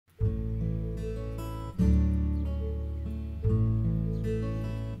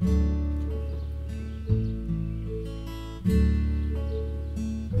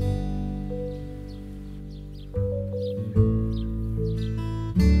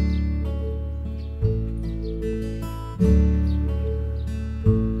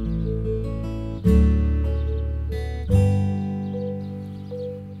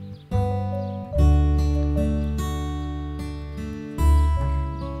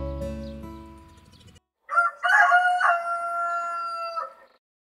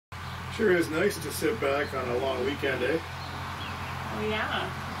Sure is nice to sit back on a long weekend, eh? Oh yeah.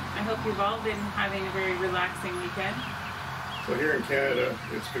 I hope you've all been having a very relaxing weekend. So here in Canada,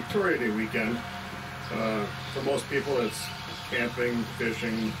 it's Victoria Day weekend. For most people, it's camping,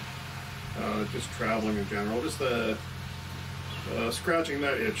 fishing, just traveling in general. Just scratching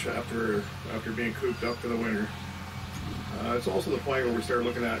that itch after being cooped up for the winter. It's also the point where we start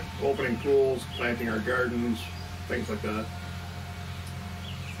looking at opening pools, planting our gardens, things like that.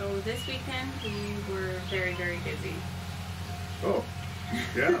 So this weekend we were very, very busy. Oh,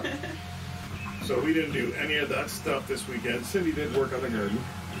 yeah. So we didn't do any of that stuff this weekend. Cindy did work on the garden.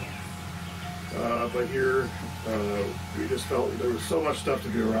 But here we just felt there was so much stuff to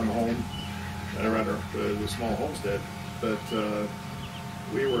do around the home and around the small homestead that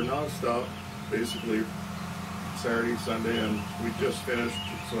we were non-stop basically Saturday, Sunday, and we just finished.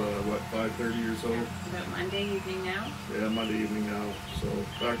 It's what, 5:30 or so? About Monday evening now? Yeah, Monday evening now. So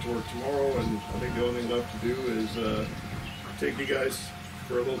back to work tomorrow, and I think the only thing left to do is take you guys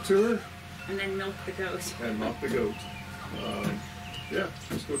for a little tour. And then milk the goat. And milk the goat. Yeah,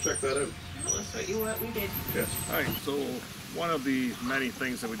 let's go check that out. I'll show you what we did. Yes. All right, so one of the many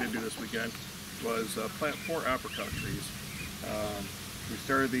things that we did do this weekend was plant 4 apricot trees. We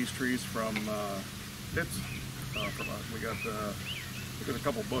started these trees from pits. We got a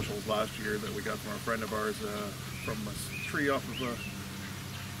couple bushels last year that we got from a friend of ours from a tree off of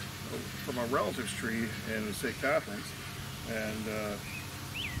from a relative's tree in St. Catharines, and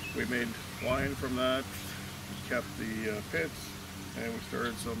we made wine from that, kept the pits, and we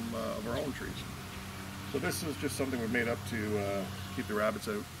started some of our own trees. So this is just something we made up to keep the rabbits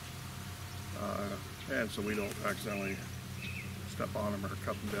out, and so we don't accidentally step on them or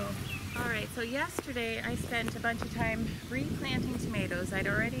cut them down. Alright, so yesterday I spent a bunch of time replanting tomatoes. I'd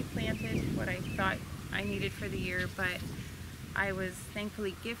already planted what I thought I needed for the year, but I was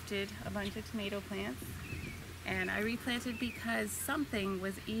thankfully gifted a bunch of tomato plants, and I replanted because something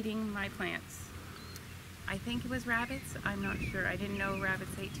was eating my plants. I think it was rabbits, I'm not sure. I didn't know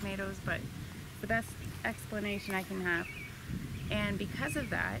rabbits ate tomatoes, but the best explanation I can have. And because of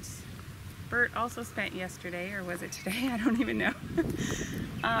that, Bert also spent yesterday, or was it today? I don't even know.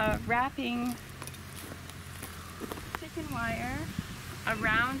 Wrapping chicken wire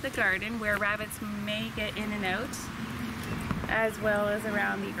around the garden where rabbits may get in and out, as well as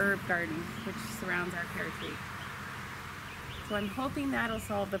around the herb garden, which surrounds our pear tree. So I'm hoping that'll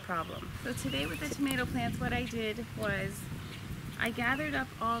solve the problem. So today with the tomato plants, what I did was I gathered up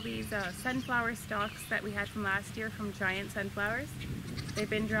all these sunflower stalks that we had from last year from giant sunflowers. They've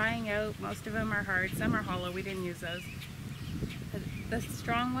been drying out. Most of them are hard, some are hollow. We didn't use those. The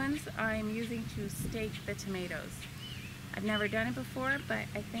strong ones I'm using to stake the tomatoes. I've never done it before, but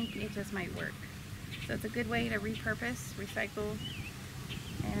I think it just might work. So it's a good way to repurpose, recycle,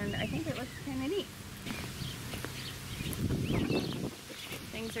 and I think it looks kind of neat.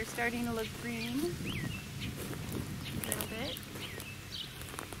 Things are starting to look green a little bit.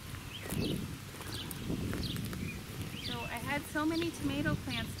 So I had so many tomato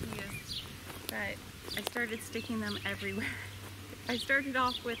plants to use that I started sticking them everywhere. I started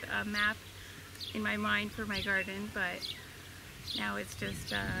off with a map in my mind for my garden, but now it's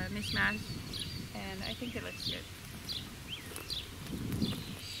just a mishmash, and I think it looks good.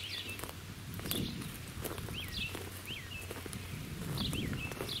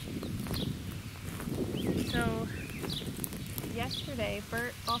 So yesterday,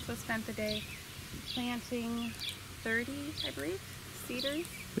 Bert also spent the day planting 30, I believe, cedars.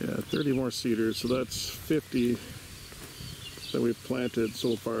 Yeah, 30 more cedars, so that's 50 that we've planted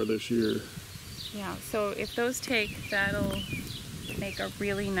so far this year. Yeah, so if those take, that'll make a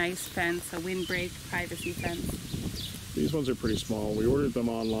really nice fence, a windbreak privacy fence. These ones are pretty small. We ordered them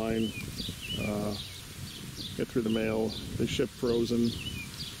online, get through the mail. They ship frozen.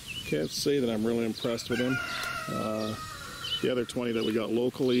 Can't say that I'm really impressed with them. The other 20 that we got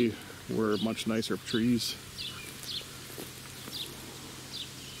locally were much nicer trees.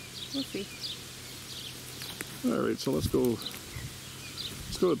 We'll see. All right, so let's go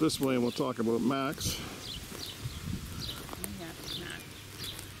this way and we'll talk about Max. Yes, Max.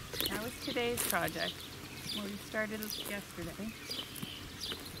 That was today's project. Well, we started yesterday.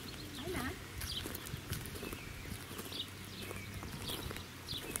 Hi, Max.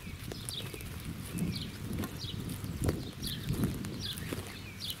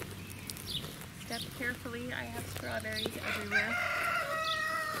 Step carefully. I have strawberries everywhere.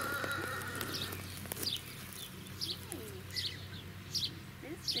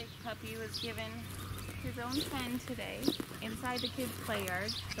 This big puppy was given his own pen today inside the kids' play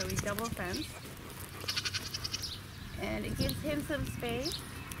yard, so he's double fenced. And it gives him some space,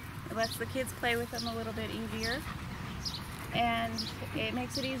 It lets the kids play with them a little bit easier, and it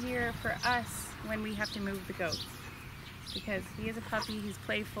makes it easier for us when we have to move the goats, because he is a puppy, he's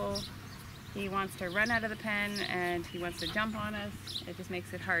playful, he wants to run out of the pen and he wants to jump on us. It just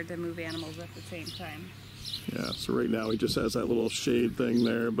makes it hard to move animals at the same time. Yeah, so right now he just has that little shade thing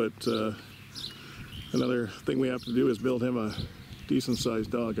there, but another thing we have to do is build him a decent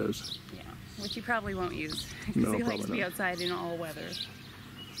sized doghouse. Yeah, which he probably won't use, because he likes to be outside in all weather.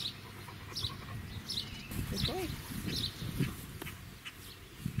 Good boy.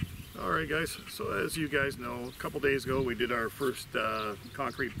 Alright guys, so as you guys know, a couple days ago we did our first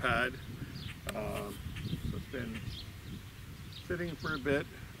concrete pad. So it's been sitting for a bit.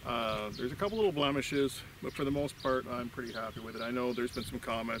 There's a couple little blemishes, but for the most part I'm pretty happy with it. I know there's been some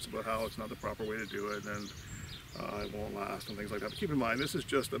comments about how it's not the proper way to do it and it won't last and things like that. But keep in mind, this is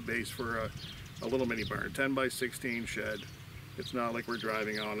just a base for a little mini barn, 10 by 16 shed. It's not like we're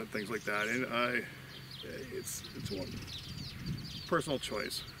driving on it, things like that. And it's one personal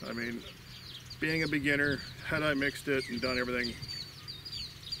choice. I mean, being a beginner, had I mixed it and done everything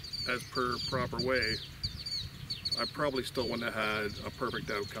as per proper way, I probably still wouldn't have had a perfect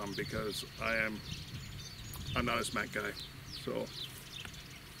outcome, because I'm not a cement guy.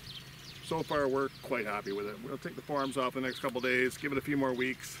 So far we're quite happy with it. We'll take the forms off the next couple days, give it a few more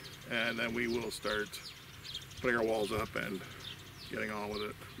weeks, and then we will start putting our walls up and getting on with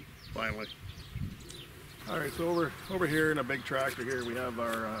it finally. Alright, so over here in a big tractor here we have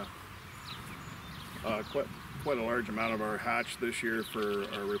our quite a large amount of our hatch this year for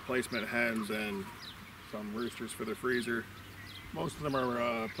our replacement hens and some roosters for the freezer. Most of them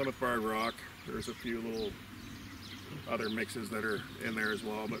are Plymouth Barred Rock. There's a few little other mixes that are in there as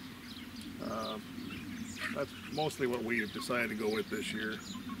well, but that's mostly what we've decided to go with this year.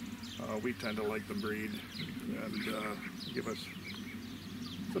 We tend to like the breed and give us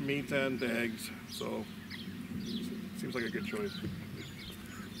some meat and eggs, so it seems like a good choice.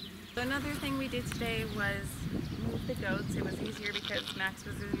 So another thing we did today was move the goats. It was easier because Max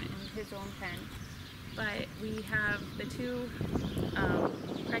was in his own pen. But we have the two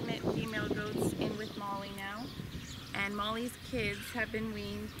pregnant female goats in with Molly now. And Molly's kids have been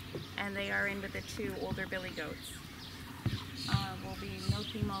weaned, and they are in with the two older billy goats. We'll be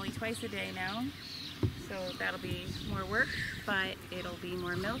milking Molly twice a day now. So that'll be more work, but it'll be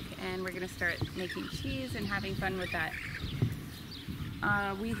more milk, and we're gonna start making cheese and having fun with that.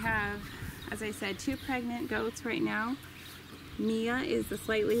 We have, as I said, two pregnant goats right now. Mia is the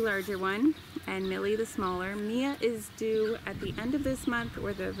slightly larger one, and Millie the smaller. Mia is due at the end of this month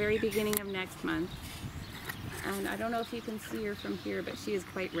or the very beginning of next month. And I don't know if you can see her from here, but she is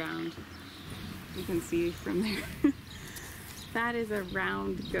quite round. You can see from there. That is a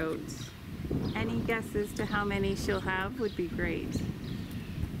round goat. Any guesses to how many she'll have would be great.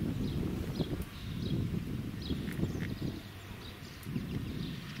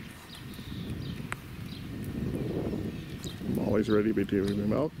 Molly's ready to be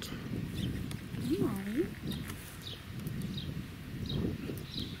milked. Molly.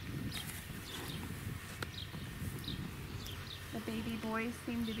 The baby boys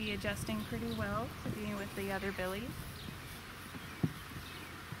seem to be adjusting pretty well to being with the other billies.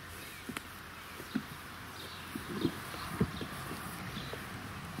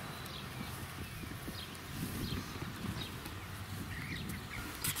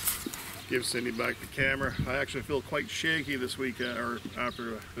 Give Cindy back the camera. I actually feel quite shaky this weekend, or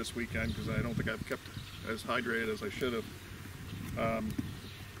after this weekend, because I don't think I've kept as hydrated as I should have.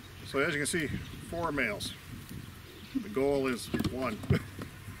 So as you can see, 4 males. The goal is 1.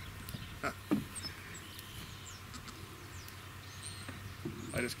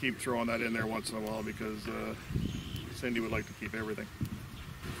 I just keep throwing that in there once in a while because Cindy would like to keep everything.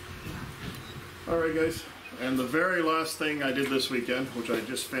 Alright guys, and the very last thing I did this weekend, which I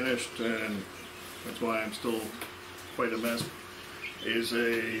just finished, and that's why I'm still quite a mess, is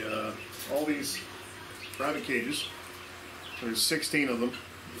all these rabbit cages. There's 16 of them,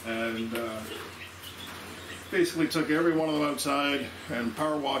 and basically took every one of them outside and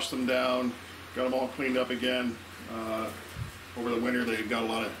power washed them down, got them all cleaned up again. Over the winter they got a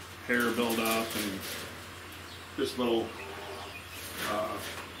lot of hair build up and just little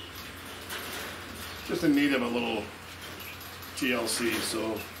just in need of a little TLC,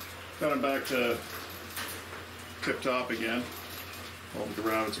 so got them back to tip top again. All the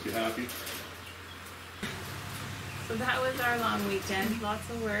rabbits will be happy. So that was our long weekend. Lots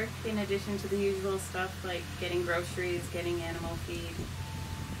of work in addition to the usual stuff like getting groceries, getting animal feed,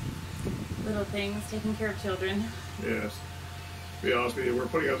 little things, taking care of children. Yes. To be honest with you, we're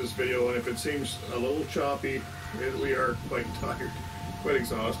putting out this video, and if it seems a little choppy, we are quite tired. quite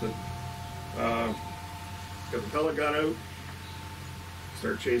exhausted. Got the pellet gun out.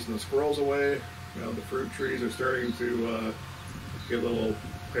 Start chasing the squirrels away. You know, the fruit trees are starting to get little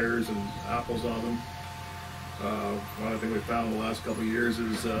pears and apples on them. One thing we found in the last couple of years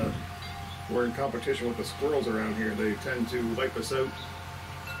is we're in competition with the squirrels around here. They tend to wipe us out.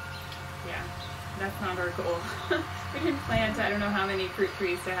 Yeah, that's not our goal. We didn't plant I don't know how many fruit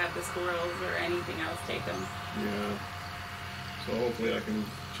trees to have the squirrels or anything else take them. Yeah. So hopefully I can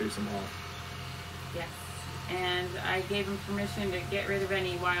chase them off. Yes. And I gave him permission to get rid of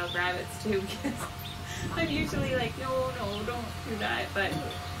any wild rabbits too, because I'm usually like, no, don't do that. But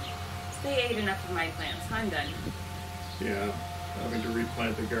they ate enough of my plants. I'm done. Yeah. Having to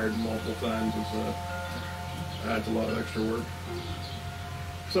replant the garden multiple times adds a lot of extra work.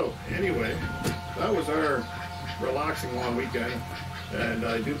 So anyway, that was our relaxing long weekend, and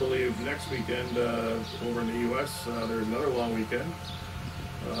I do believe next weekend over in the U.S. There's another long weekend.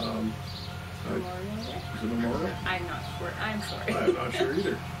 Memorial Day? Is it Memorial? I'm not sure. I'm sorry. I'm not sure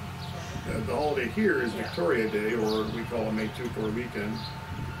either. The holiday here is Victoria Day, or we call it May 2-4 weekend.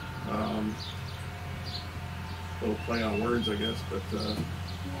 Little play on words, I guess, but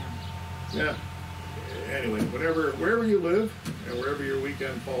yeah. Anyway, wherever you live and wherever your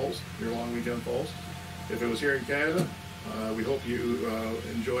weekend falls, your long weekend falls. If it was here in Canada, we hope you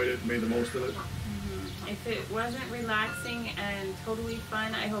enjoyed it, made the most of it. If it wasn't relaxing and totally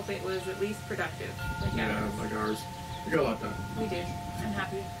fun, I hope it was at least productive. Like ours. Like ours. We got a lot done. We did. I'm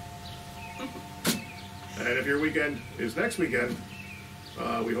happy. And if your weekend is next weekend,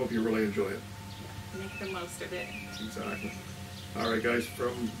 we hope you really enjoy it. Make the most of it. Exactly. All right, guys,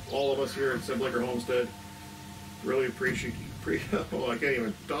 from all of us here at Liquor Homestead, really appreciate oh, I can't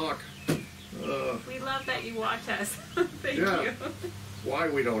even talk. We love that you watch us. Thank you. Why,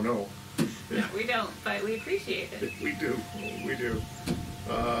 we don't know. No, we don't, but we appreciate it. We do. We do.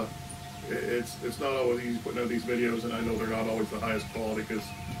 It's not always easy putting out these videos, and I know they're not always the highest quality, because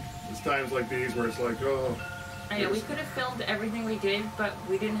it's times like these where it's like, oh. I know, we could have filmed everything we did, but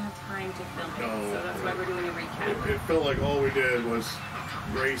we didn't have time to film it, so that's why we're doing a recap. It felt like all we did was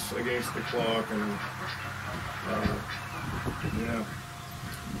race against the clock, and yeah.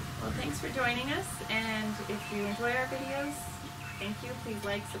 Well, thanks for joining us, and if you enjoy our videos, thank you. Please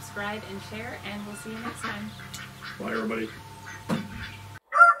like, subscribe, and share, and we'll see you next time. Bye, everybody.